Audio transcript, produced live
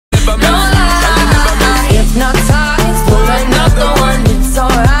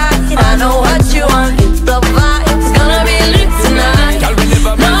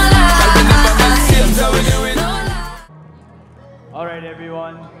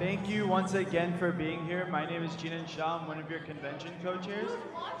Thank you once again for being here. My name is Shah. I'm one of your convention co-chairs.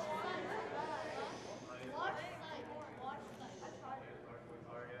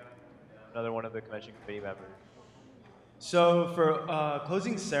 Another one of the convention committee members. So for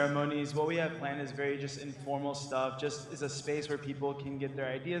closing ceremonies, what we have planned is very just informal stuff. Just is a space where people can get their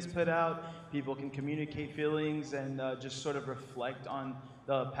ideas put out, people can communicate feelings, and just sort of reflect on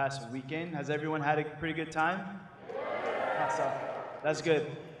the past weekend. Has everyone had a pretty good time? Awesome. That's good.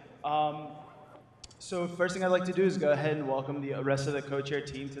 So first thing I'd like to do is go ahead and welcome the rest of the co-chair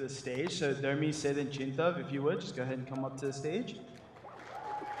team to the stage. So Dermi, Sid, and Chintav, if you would, just go ahead and come up to the stage.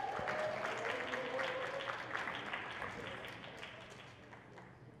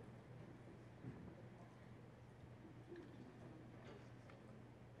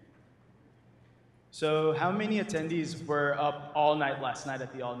 So how many attendees were up all night last night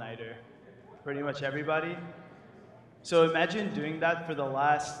at the all-nighter? Pretty much everybody? So imagine doing that for the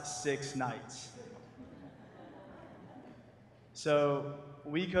last 6 nights. So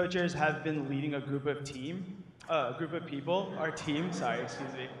we co-chairs have been leading a group of people, our team, sorry,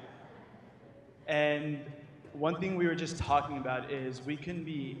 excuse me. And one thing we were just talking about is we couldn't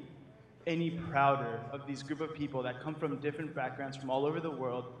be any prouder of these group of people that come from different backgrounds from all over the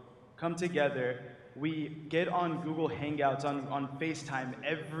world, come together. We get on Google Hangouts, on FaceTime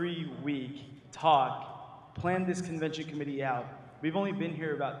every week, talk, plan this convention committee out. We've only been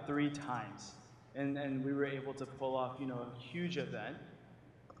here about 3 times, and we were able to pull off, a huge event.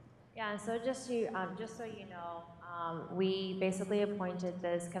 Yeah, so just so you know, we basically appointed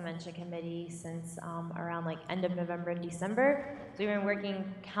this convention committee since around like end of November and December. So we've been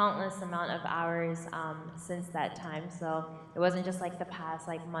working countless amount of hours since that time. So it wasn't just like the past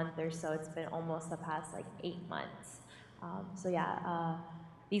like month or so. It's been almost the past like 8 months. So yeah,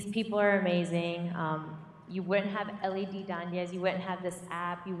 these people are amazing. You wouldn't have LED dandias, you wouldn't have this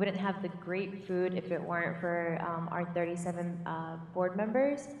app, you wouldn't have the great food if it weren't for our 37 board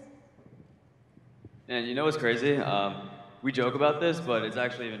members. And you know what's crazy? We joke about this, but it's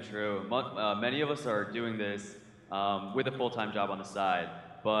actually even true. Many of us are doing this with a full-time job on the side,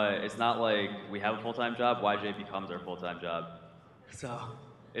 but it's not like we have a full-time job, YJ becomes our full-time job. So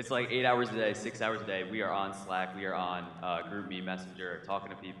it's like 8 hours a day, 6 hours a day. We are on Slack, we are on GroupMe, Messenger, talking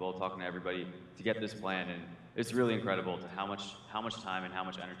to people, talking to everybody to get this plan, and it's really incredible to how much time and how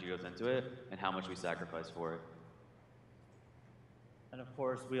much energy goes into it, and how much we sacrifice for it. And of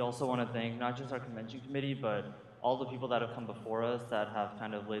course, we also want to thank not just our convention committee, but all the people that have come before us that have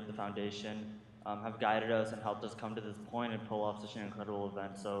kind of laid the foundation, have guided us and helped us come to this point and pull off such an incredible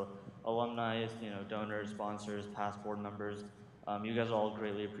event. So alumni, donors, sponsors, past board members, you guys are all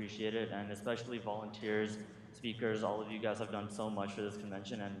greatly appreciated, and especially volunteers, speakers, all of you guys have done so much for this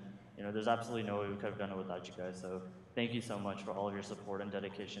convention, and there's absolutely no way we could have done it without you guys. So thank you so much for all of your support and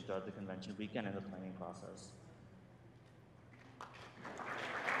dedication throughout the convention weekend and the planning process.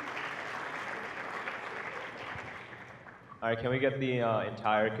 All right, can we get the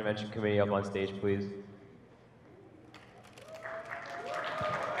entire convention committee up on stage, please?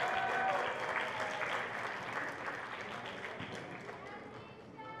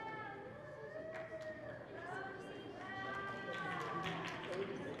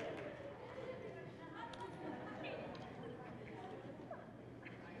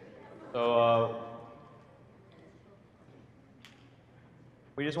 So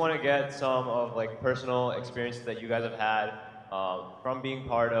we just want to get some of personal experiences that you guys have had from being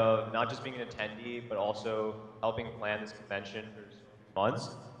part of not just being an attendee, but also helping plan this convention for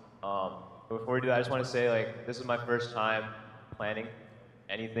months. But before we do that, I just want to say this is my first time planning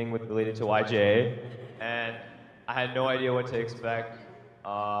anything related to YJA, and I had no idea what to expect,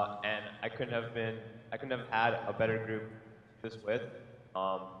 and I couldn't have had a better group to do this with,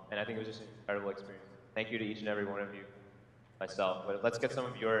 and I think it was just an incredible experience. Thank you to each and every one of you. Myself, but let's get some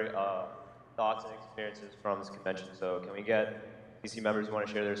of your thoughts and experiences from this convention. So can we get DC members who want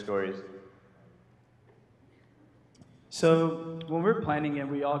to share their stories? So when we're planning it,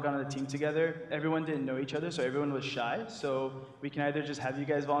 we all got on a team together. Everyone didn't know each other, so everyone was shy. So we can either just have you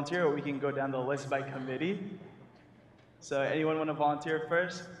guys volunteer, or we can go down the list by committee. So anyone want to volunteer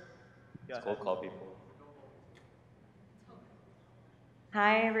first? It's cool, call people.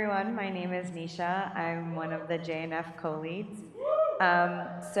 Hi everyone, my name is Nisha. I'm one of the JNF co-leads.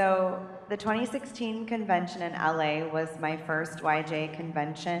 So the 2016 convention in LA was my first YJA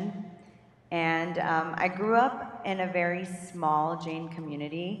convention. And I grew up in a very small Jain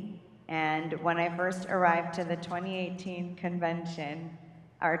community. And when I first arrived to the 2018 convention,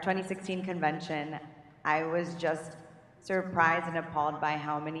 or 2016 convention, I was just surprised and appalled by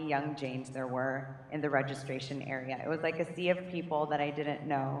how many young Jains there were in the registration area. It was like a sea of people that I didn't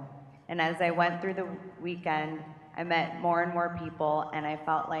know. And as I went through the weekend, I met more and more people, and I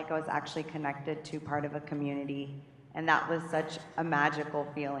felt like I was actually connected to part of a community. And that was such a magical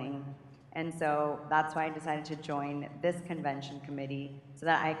feeling. And so that's why I decided to join this convention committee so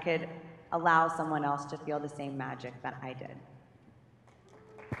that I could allow someone else to feel the same magic that I did.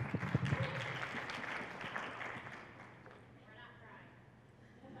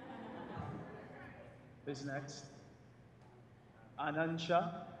 Who's next? Anand Shah.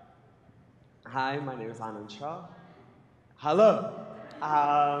 Hi, my name is Anand Shah. Hello.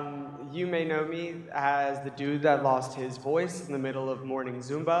 You may know me as the dude that lost his voice in the middle of morning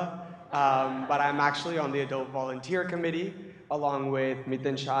Zumba, but I'm actually on the Adult Volunteer Committee along with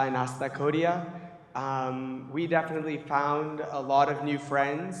Miten Shah and Asta Kodia. We definitely found a lot of new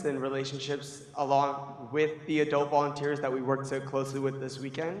friends and relationships along with the adult volunteers that we worked so closely with this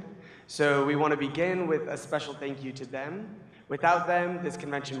weekend. So we want to begin with a special thank you to them. Without them, this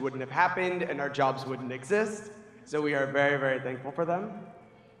convention wouldn't have happened and our jobs wouldn't exist. So we are very, very thankful for them.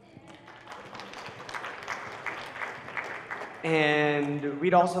 And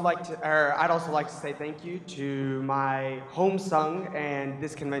I'd also like to say thank you to my home sung and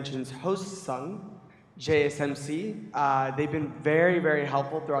this convention's host sung, JSMC. They've been very, very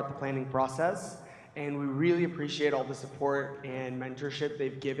helpful throughout the planning process, and we really appreciate all the support and mentorship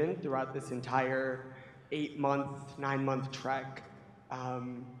they've given throughout this entire 8-month, 9-month trek.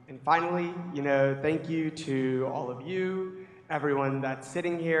 And finally, thank you to all of you, everyone that's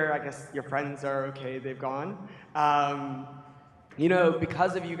sitting here. I guess your friends are okay, they've gone.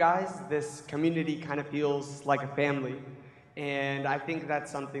 Because of you guys, this community kind of feels like a family. And I think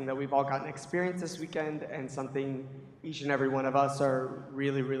that's something that we've all gotten to experience this weekend and something each and every one of us are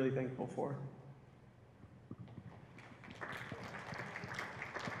really, really thankful for.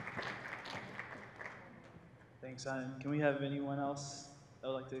 Thanks, Anand. Can we have anyone else that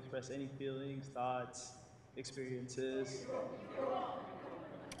would like to express any feelings, thoughts, experiences?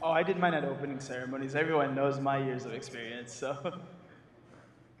 Oh, I did mine at opening ceremonies. Everyone knows my years of experience, so.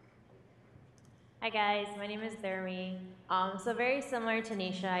 Hi guys, my name is Thermi. So very similar to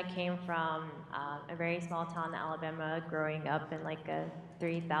Nisha, I came from a very small town in Alabama, growing up in like a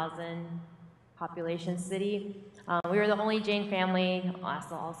 3,000 population city. We were the only Jain family,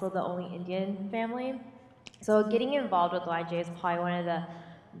 also the only Indian family. So getting involved with YJA is probably one of the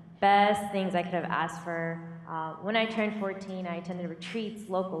best things I could have asked for. When I turned 14, I attended retreats,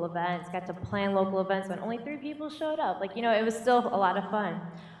 local events, got to plan local events when only 3 people showed up. It was still a lot of fun.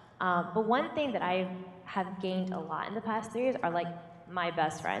 But one thing that I have gained a lot in the past 3 years are like my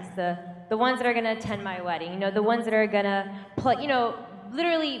best friends, the ones that are gonna attend my wedding, the ones that are gonna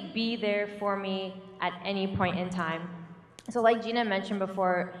literally be there for me at any point in time. So like Gina mentioned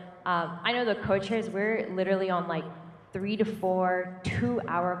before, I know the co-chairs, we're literally on like 3 to 4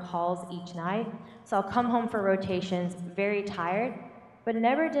 2-hour calls each night. So I'll come home for rotations, very tired, but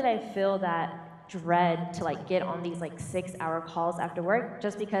never did I feel that dread to get on these 6-hour calls after work,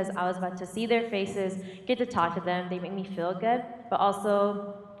 just because I was about to see their faces, get to talk to them, they make me feel good, but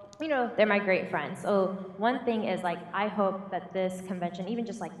also, they're my great friends. So one thing is I hope that this convention, even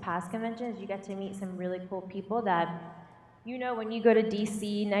just past conventions, you get to meet some really cool people that, when you go to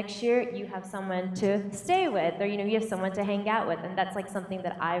DC next year, you have someone to stay with, or you have someone to hang out with, and that's something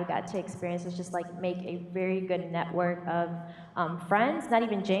that I've got to experience, is just make a very good network of friends, not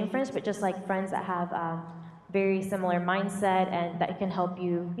even Jain friends, but just friends that have very similar mindset and that can help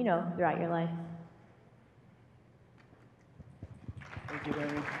you, throughout your life. Thank you,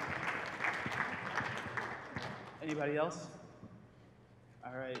 Barry. Anybody else?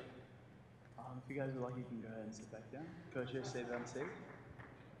 All right. If you guys would like, you can go ahead and sit back down. Co-chairs, stay down safe.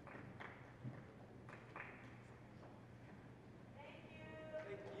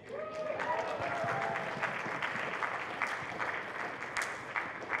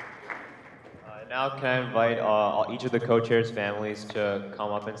 Now can I invite each of the co-chairs' families to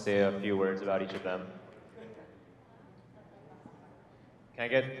come up and say a few words about each of them? Can I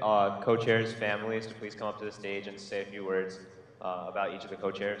get co-chairs' families to please come up to the stage and say a few words about each of the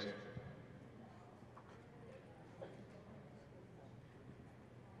co-chairs?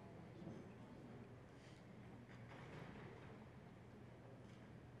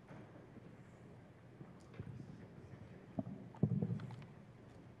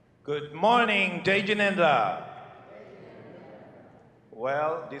 Good morning, Jai Jinendra.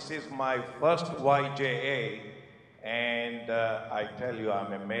 Well, this is my first YJA, and I tell you,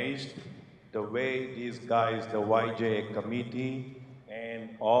 I'm amazed the way these guys, the YJA committee, and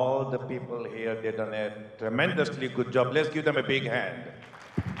all the people here. They've done a tremendously good job. Let's give them a big hand.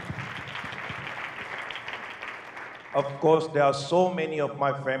 Of course, there are so many of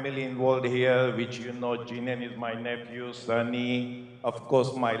my family involved here, which you know, Jinan is my nephew, Sunny. Of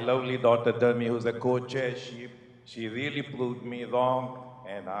course, my lovely daughter, Dharmi, who's a co-chair. She really proved me wrong,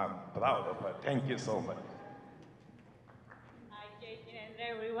 and I'm proud of her. Thank you so much. Hi, Jains and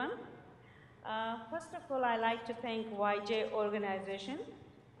everyone. First of all, I'd like to thank YJ organization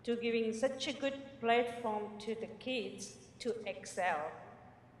to giving such a good platform to the kids to excel.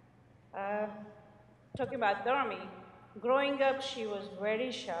 Talking about Dharmi, growing up, she was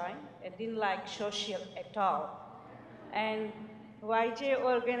very shy and didn't like social at all. And YJ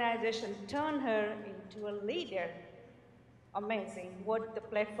organization turned her into a leader. Amazing what the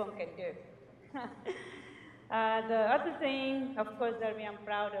platform can do. The other thing, of course, Dharmi, I'm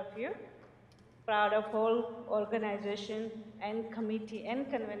proud of you. Proud of whole organization and committee and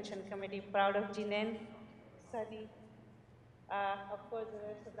convention committee. Proud of Jinan, Sadi. Of course, the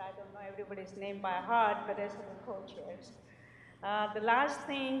rest of that, I don't know everybody's name by heart, but rest of the co-chairs. The last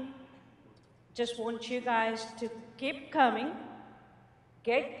thing, just want you guys to keep coming,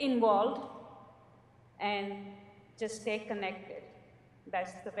 get involved, and just stay connected.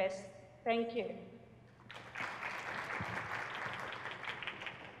 That's the best. Thank you.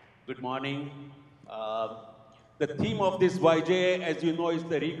 Good morning. The theme of this YJA, as you know, is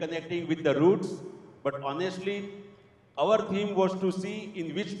the reconnecting with the roots. But honestly, our theme was to see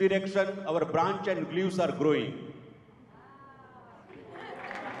in which direction our branch and leaves are growing.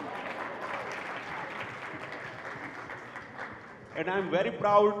 And I'm very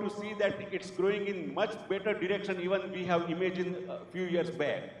proud to see that it's growing in much better direction even we have imagined a few years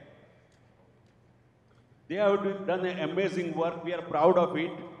back. They have done an amazing work. We are proud of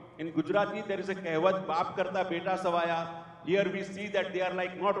it. In Gujarati, there is a kehwat, baap karta beta savaya. Here we see that they are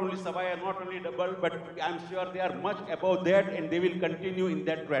like not only savaya, not only double, but I'm sure they are much above that and they will continue in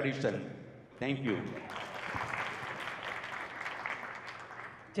that tradition. Thank you.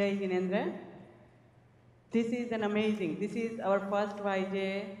 Jai Jinendra. This is an amazing, this is our first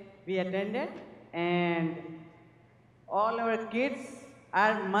YJ we attended, and all our kids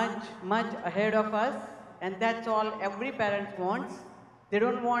are much ahead of us, and that's all every parent wants. They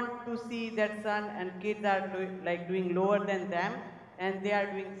don't want to see that son and kids are doing lower than them, and they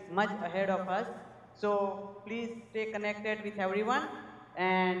are doing much ahead of us. So please stay connected with everyone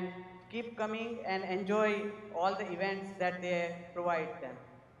and keep coming and enjoy all the events that they provide them.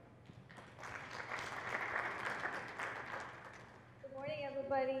 Good morning,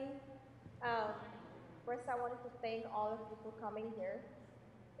 everybody. First, I wanted to thank all of you for coming here,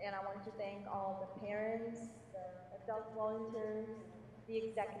 and I wanted to thank all the parents, the adult volunteers, the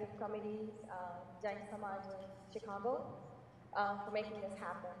executive committees, Jain Samaj in Chicago, for making this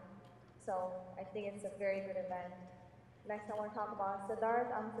happen. So I think it's a very good event. Next, I want to talk about Siddharth.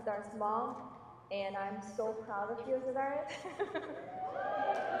 I'm Siddharth's mom, and I'm so proud of you, Siddharth.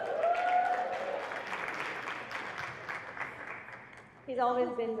 He's always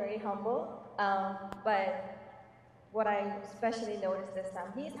been very humble, but what I especially noticed this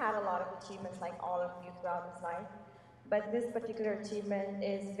time, he's had a lot of achievements like all of you throughout his life, but this particular achievement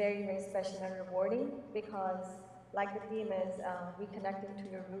is very, very special and rewarding because, like the theme is reconnecting to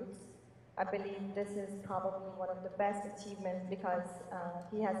your roots. I believe this is probably one of the best achievements because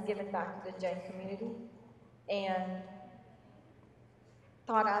he has given back to the Jain community and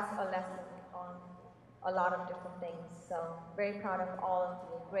taught us a lesson on a lot of different things. So very proud of all of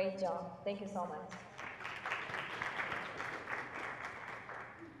you. Great job. Thank you so much.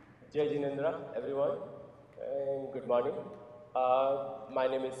 Jai Jinendra, everyone, and good morning. My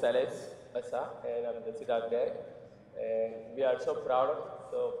name is Sehal, and I'm the Siddharth Dad, and we are so proud of it.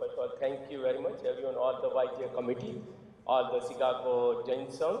 So first of all, thank you very much, everyone, all the YJA committee, all the Chicago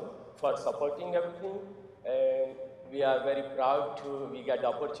Jains for supporting everything, and we are very proud we get the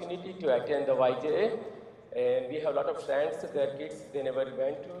opportunity to attend the YJA, and we have a lot of friends, their kids, they never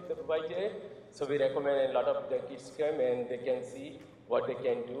went to the YJA, so we recommend a lot of the kids come and they can see what they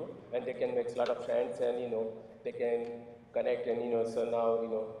can do, and they can make a lot of friends, and they can connect, and so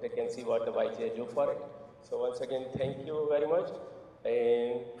now they can see what the YJA do for it. So once again, thank you very much,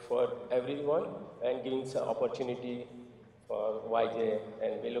 and for everyone, and giving some opportunity for YJA,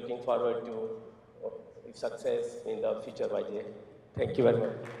 and we're looking forward to success in the future YJA. Thank you very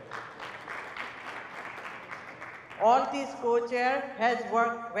much. All these co-chairs has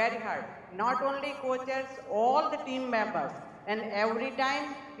worked very hard. Not only co-chairs, all the team members. And every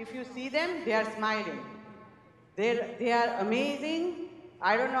time, if you see them, they are smiling. They are amazing.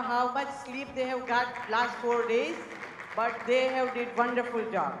 I don't know how much sleep they have got last 4 days. but they have did wonderful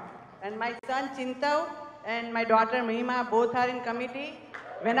job. And my son Chintav and my daughter Mahima both are in committee.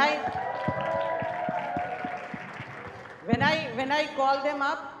 When I call them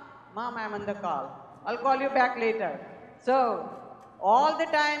up, Mom, I'm on the call. I'll call you back later. So all the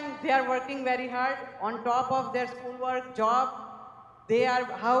time they are working very hard on top of their schoolwork, job. They are,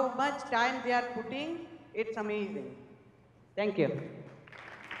 how much time they are putting, it's amazing. Thank you.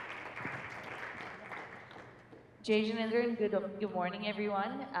 Jai Janendran, good morning,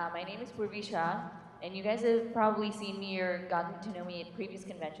 everyone. My name is Purvi Shah, and you guys have probably seen me or gotten to know me at previous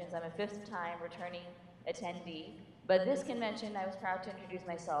conventions. I'm a fifth-time returning attendee, but this convention, I was proud to introduce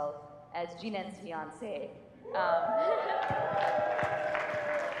myself as Jinen's fiance.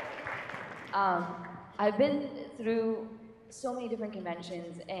 I've been through so many different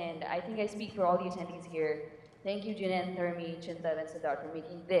conventions, and I think I speak for all the attendees here. Thank you, Jinen, Thermi, Chintav, and Siddharth for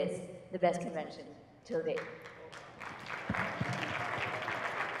making this the best convention till date.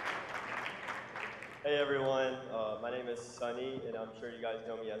 Hey everyone, my name is Sunny, and I'm sure you guys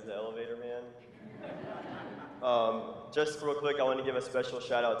know me as the Elevator Man. Just real quick, I want to give a special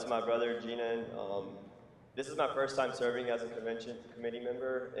shout out to my brother, Jinan. This is my first time serving as a convention committee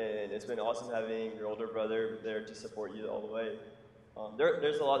member, and it's been awesome having your older brother there to support you all the way.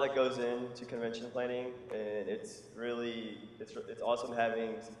 There's a lot that goes into convention planning, and it's awesome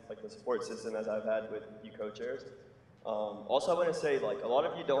having like the support system as I've had with you co-chairs. Also, I want to say, like, a lot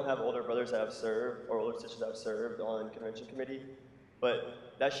of you don't have older brothers that have served or older sisters that have served on convention committee, but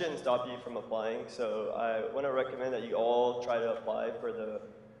that shouldn't stop you from applying. So I want to recommend that you all try to apply for the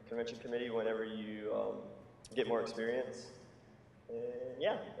convention committee whenever you get more experience. And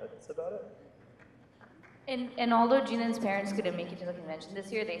yeah, that's about it. And although Jinen's parents couldn't make it to the convention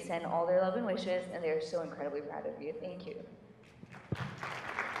this year, they send all their love and wishes, and they're so incredibly proud of you. Thank you.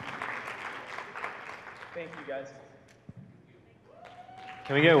 Thank you, guys.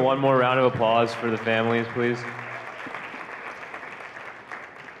 Can we get one more round of applause for the families, please?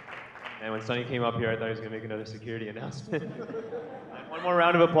 And when Sunny came up here, I thought he was going to make another security announcement. One more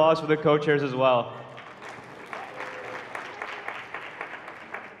round of applause for the co-chairs as well.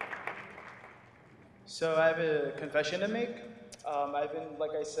 So I have a confession to make. I've been,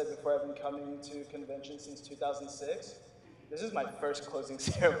 like I said before, I've been coming to conventions since 2006. This is my first closing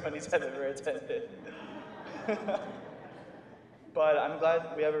ceremonies I've ever attended. But I'm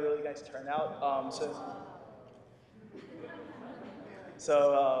glad we have a really nice turnout.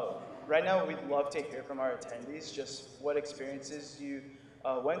 Right now we'd love to hear from our attendees, just what experiences you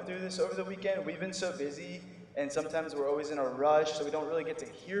went through this over the weekend. We've been so busy, and sometimes we're always in a rush, so we don't really get to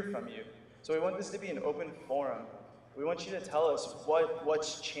hear from you. So we want this to be an open forum. We want you to tell us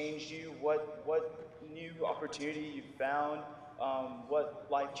what's changed you, what new opportunity you've found, what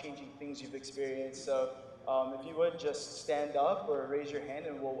life-changing things you've experienced. So if you would just stand up or raise your hand,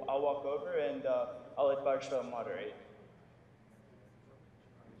 and I'll walk over and I'll let Barsha moderate.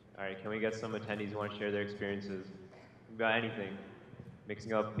 All right, can we get some attendees who want to share their experiences about anything?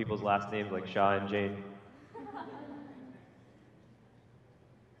 Mixing up people's last names like Shah and Jain.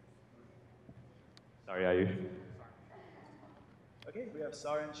 Sorry, Ayush. Okay, we have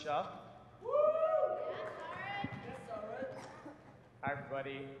Sar and Shah. Hi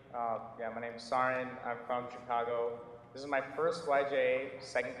everybody, my name is Sarin, I'm from Chicago. This is my first YJA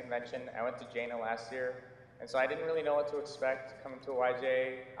second convention. I went to Jaina last year, and so I didn't really know what to expect coming to a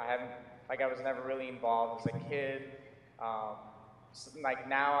YJA. I was never really involved as a kid.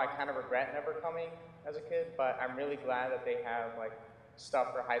 Now I kind of regret never coming as a kid, but I'm really glad that they have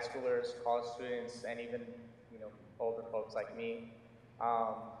stuff for high schoolers, college students, and even older folks like me.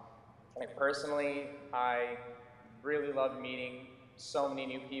 Personally, I really loved meeting so many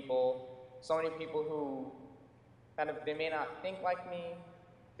new people, who they may not think like me,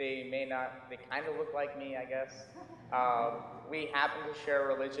 they kind of look like me, I guess. We happen to share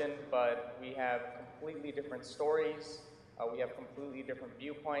religion, but we have completely different stories, we have completely different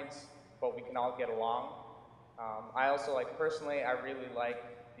viewpoints, but we can all get along. I also personally, I really like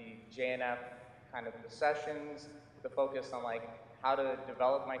the JNF kind of the sessions, the focus on how to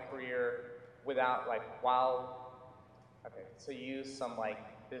develop my career without to use some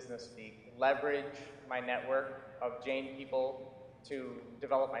business speak, leverage my network of Jain people to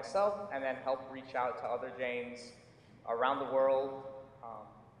develop myself and then help reach out to other Jains around the world.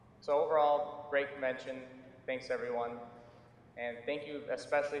 So overall, great convention. Thanks everyone. And thank you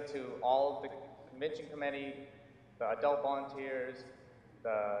especially to all of the convention committee, the adult volunteers,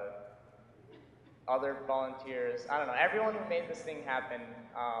 the other volunteers, I don't know, everyone who made this thing happen.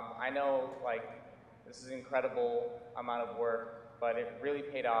 I know this is an incredible amount of work, but it really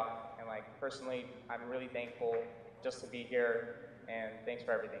paid off, and personally, I'm really thankful just to be here, and thanks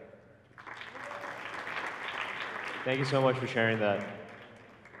for everything. Thank you so much for sharing that.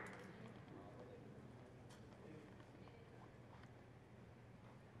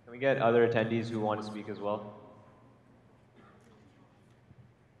 Can we get other attendees who want to speak as well?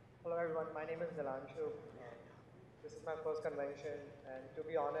 Hello everyone, my name is Dilanshu. This is my first convention, and to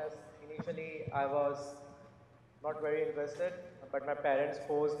be honest, initially I was not very interested, but my parents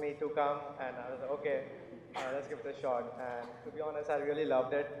forced me to come, and I was like, okay, let's give it a shot. And to be honest, I really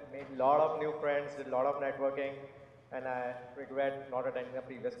loved it, made a lot of new friends, did a lot of networking, and I regret not attending the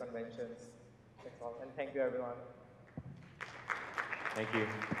previous conventions. That's all, and thank you everyone. Thank you.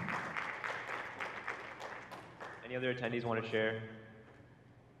 Any other attendees want to share?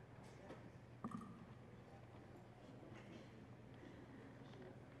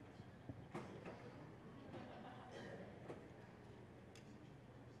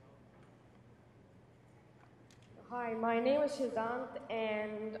 Hi, my name is Siddhant,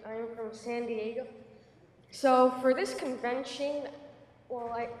 and I'm from San Diego. So for this convention,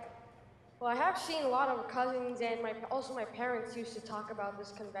 I have seen a lot of cousins, and also my parents used to talk about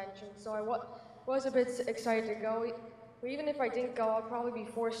this convention. So I was a bit excited to go. Even if I didn't go, I'd probably be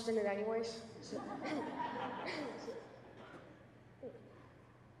forced in it anyways. So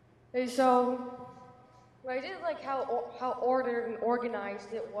I did like how ordered and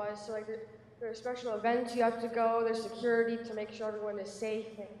organized it was. So like there are special events you have to go. There's security to make sure everyone is safe,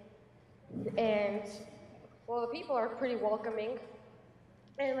 and well, the people are pretty welcoming,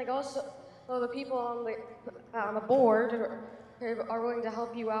 and like also the people on the board are willing to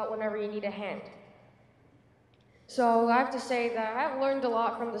help you out whenever you need a hand. So I have to say that I have learned a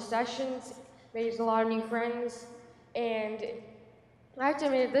lot from the sessions, made a lot of new friends, and I have to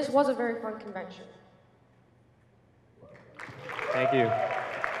admit this was a very fun convention. Thank you.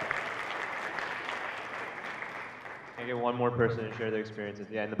 Can I get one more person to share their experiences?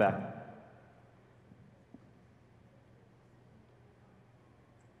 Yeah, in the back.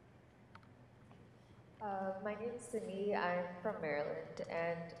 My name is Simi. I'm from Maryland,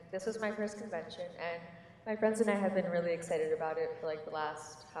 and this was my first convention, and my friends and I have been really excited about it for like the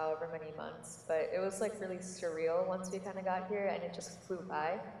last however many months, but it was like really surreal once we kind of got here, and it just flew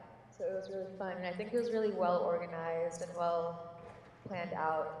by. So it was really fun, and I think it was really well organized and well planned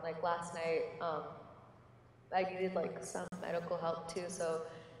out. Like last night, I needed like some medical help too, so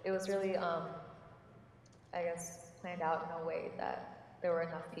it was really, I guess, planned out in a way that there were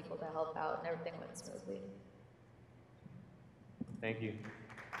enough people to help out and everything went smoothly. Thank you.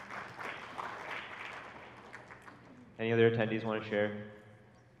 Any other attendees want to share?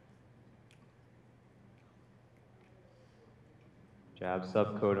 Jab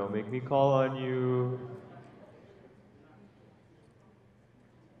subco, don't make me call on you.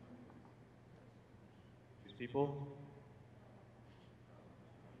 These people?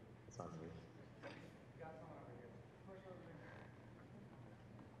 It's on me.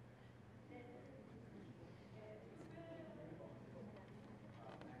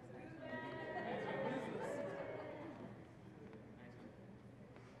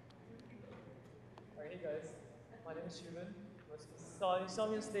 Alright, hey guys, my name is Shubin. You saw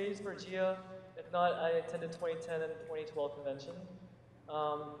me on stage for YJA. If not, I attended 2010 and 2012 convention.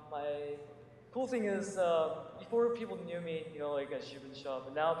 My cool thing is, before people knew me, like as Shubin Shah,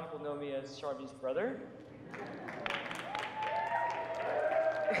 but now people know me as Sharmi's brother.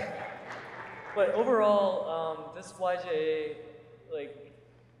 But overall, this YJA,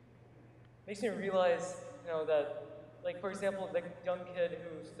 makes me realize, that, for example, the young kid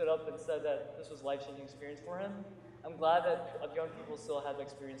who stood up and said that this was a life-changing experience for him. I'm glad that young people still have the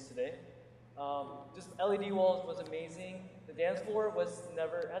experience today. Just LED walls was amazing. The dance floor has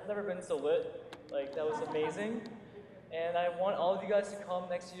never been so lit. That was amazing. And I want all of you guys to come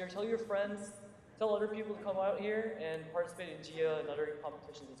next year. Tell your friends, tell other people to come out here and participate in YJA and other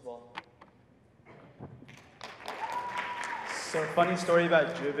competitions as well. So funny story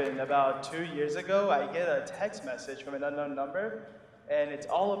about Jubin. About 2 years ago, I get a text message from an unknown number, and it's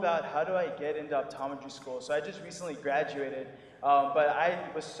all about how do I get into optometry school. So I just recently graduated, but I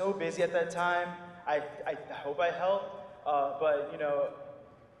was so busy at that time. I hope I helped, but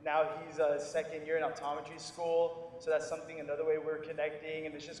now he's a second year in optometry school, so that's another way we're connecting,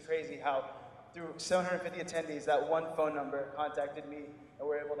 and it's just crazy how through 750 attendees, that one phone number contacted me, and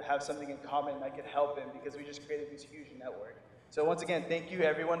we're able to have something in common and I could help him because we just created this huge network. So once again, thank you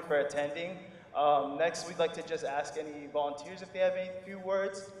everyone for attending. Next, we'd like to just ask any volunteers if they have any few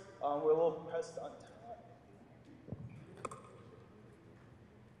words. We're a little pressed on time.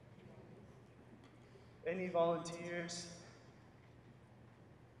 Any volunteers?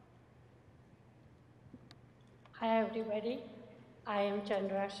 Hi everybody, I am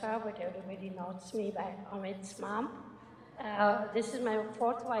Chandra Shah, but everybody knows me by Amit's mom. This is my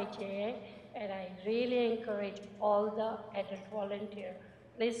fourth YJA, and I really encourage all the adult volunteers.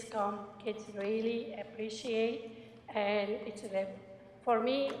 Please come, kids really appreciate, and for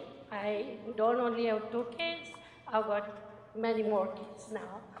me, I don't only have 2 kids, I've got many more kids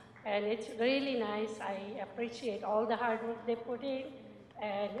now. And it's really nice. I appreciate all the hard work they put in,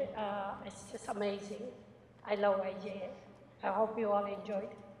 and it's just amazing. I love YJA. I hope you all enjoyed.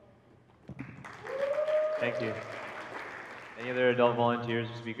 Thank you. Any other adult volunteers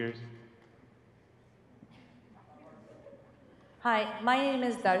or speakers? Hi, my name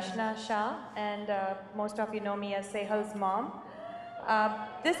is Darshana Shah, and most of you know me as Sehal's mom.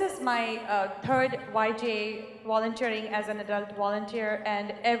 This is my third YJA volunteering as an adult volunteer,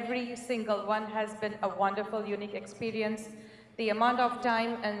 and every single one has been a wonderful, unique experience. The amount of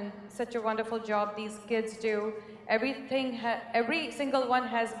time and such a wonderful job these kids do, every single one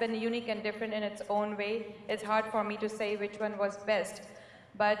has been unique and different in its own way. It's hard for me to say which one was best.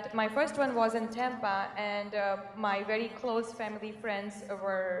 But my first one was in Tampa, and my very close family friends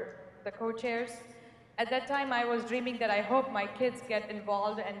were the co-chairs. At that time, I was dreaming that I hope my kids get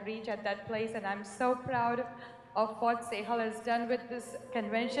involved and reach at that place, and I'm so proud of what Sehal has done with this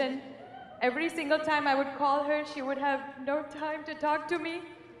convention. Every single time I would call her, she would have no time to talk to me.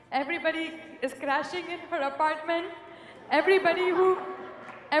 Everybody is crashing in her apartment. Everybody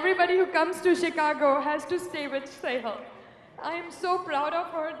who comes to Chicago has to stay with Sehal. I am so proud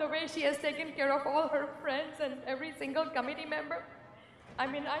of her, the way she has taken care of all her friends and every single committee member. I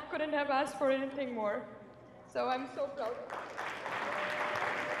mean, I couldn't have asked for anything more. So I'm so proud of her.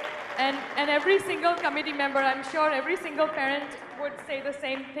 And every single committee member, I'm sure every single parent would say the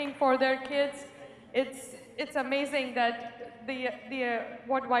same thing for their kids. It's amazing that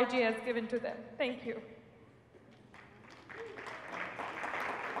what YJ has given to them. Thank you.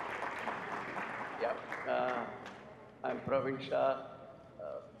 Yeah, I'm Praveen Shah.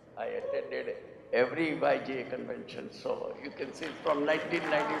 I attended every YJA convention, so you can see from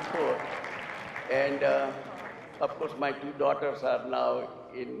 1994. And of course, my 2 daughters are now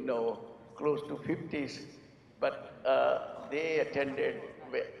in close to 50s, but they attended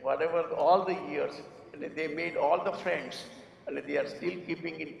whatever all the years, and they made all the friends, and they are still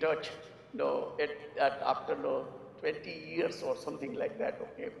keeping in touch. After 20 years or something like that.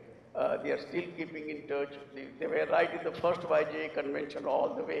 Okay, they are still keeping in touch. They were right in the first YJA convention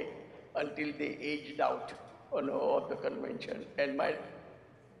all the way until they aged out of the convention. And my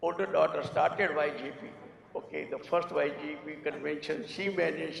older daughter started YJP. Okay, the first YJP convention, she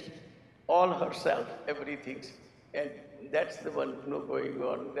managed all herself, everything. And that's the one going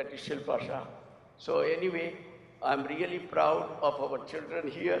on, that is Shilpa Shah. So anyway, I'm really proud of our children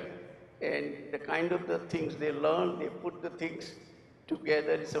here, and the kind of the things they learn, they put the things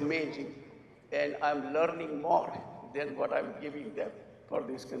together is amazing. And I'm learning more than what I'm giving them for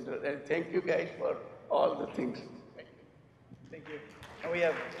this country. And thank you guys for all the things. Thank you. And we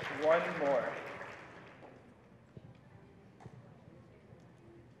have one more.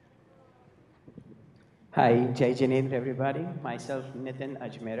 Hi, Jai Jinendra, everybody. Myself, Nitin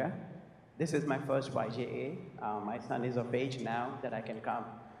Ajmera. This is my first YJA. My son is of age now that I can come.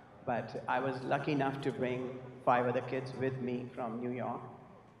 But I was lucky enough to bring 5 other kids with me from New York.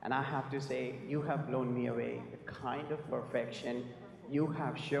 And I have to say, you have blown me away. The kind of perfection you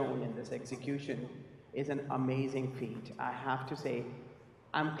have shown in this execution is an amazing feat. I have to say,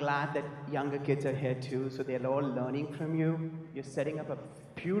 I'm glad that younger kids are here too, so they're all learning from you. You're setting up a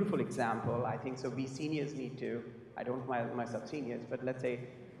beautiful example. I think so we seniors need to, I don't call myself seniors, but let's say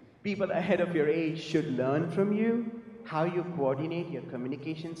people ahead of your age should learn from you how you coordinate your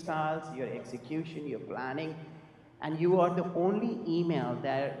communication styles, your execution, your planning. And you are the only email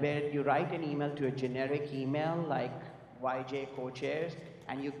where you write an email to a generic email like YJ co-chairs,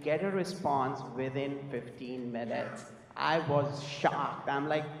 and you get a response within 15 minutes. I was shocked. I'm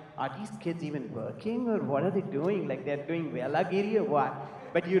like, are these kids even working, or what are they doing? Like, they're doing Velagiri or what?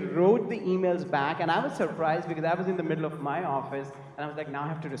 But you wrote the emails back, and I was surprised because I was in the middle of my office, and I was like, now I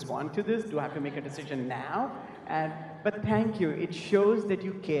have to respond to this? Do I have to make a decision now? But thank you. It shows that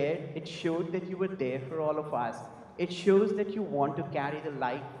you cared. It showed that you were there for all of us. It shows that you want to carry the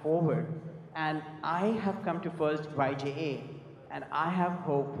light forward. And I have come to first YJA, and I have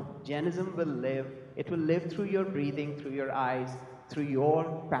hope Jainism will live. It will live through your breathing, through your eyes, through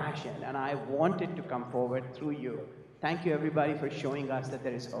your passion. And I want it to come forward through you. Thank you, everybody, for showing us that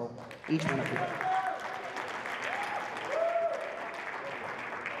there is hope. Each one of you.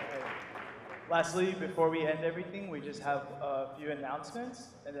 Lastly, before we end everything, we just have a few announcements,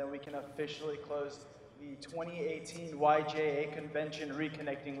 and then we can officially close the 2018 YJA Convention,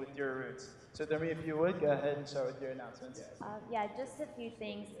 Reconnecting with Your Roots. So Dharmi, if you would, go ahead and start with your announcements. Yeah, just a few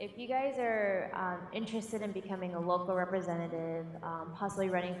things. If you guys are interested in becoming a local representative, possibly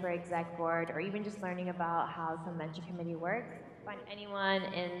running for exec board, or even just learning about how convention committee works, find anyone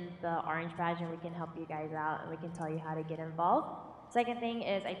in the orange badge and we can help you guys out and we can tell you how to get involved. Second thing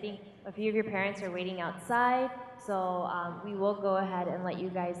is, I think a few of your parents are waiting outside, so we will go ahead and let you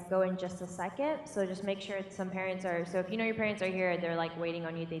guys go in just a second. So just make sure some parents are, so if you know your parents are here, they're like waiting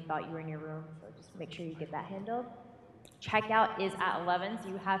on you, they thought you were in your room, so just make sure you get that handled. Checkout is at 11, so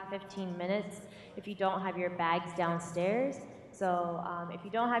you have 15 minutes if you don't have your bags downstairs. So if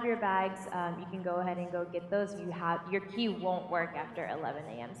you don't have your bags, you can go ahead and go get those. Your key won't work after 11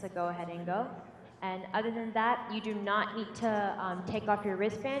 a.m., so go ahead and go. And other than that, you do not need to take off your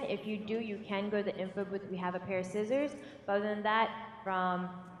wristband. If you do, you can go to the info booth. We have a pair of scissors. But other than that, from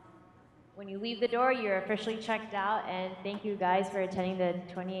when you leave the door, you're officially checked out. And thank you guys for attending the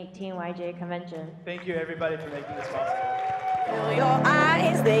 2018 YJA Convention. Thank you, everybody, for making this possible. Feel your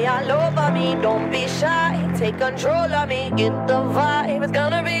eyes, they all over me. Don't be shy, take control of me. Get the vibe, it's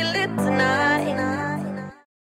gonna be lit tonight.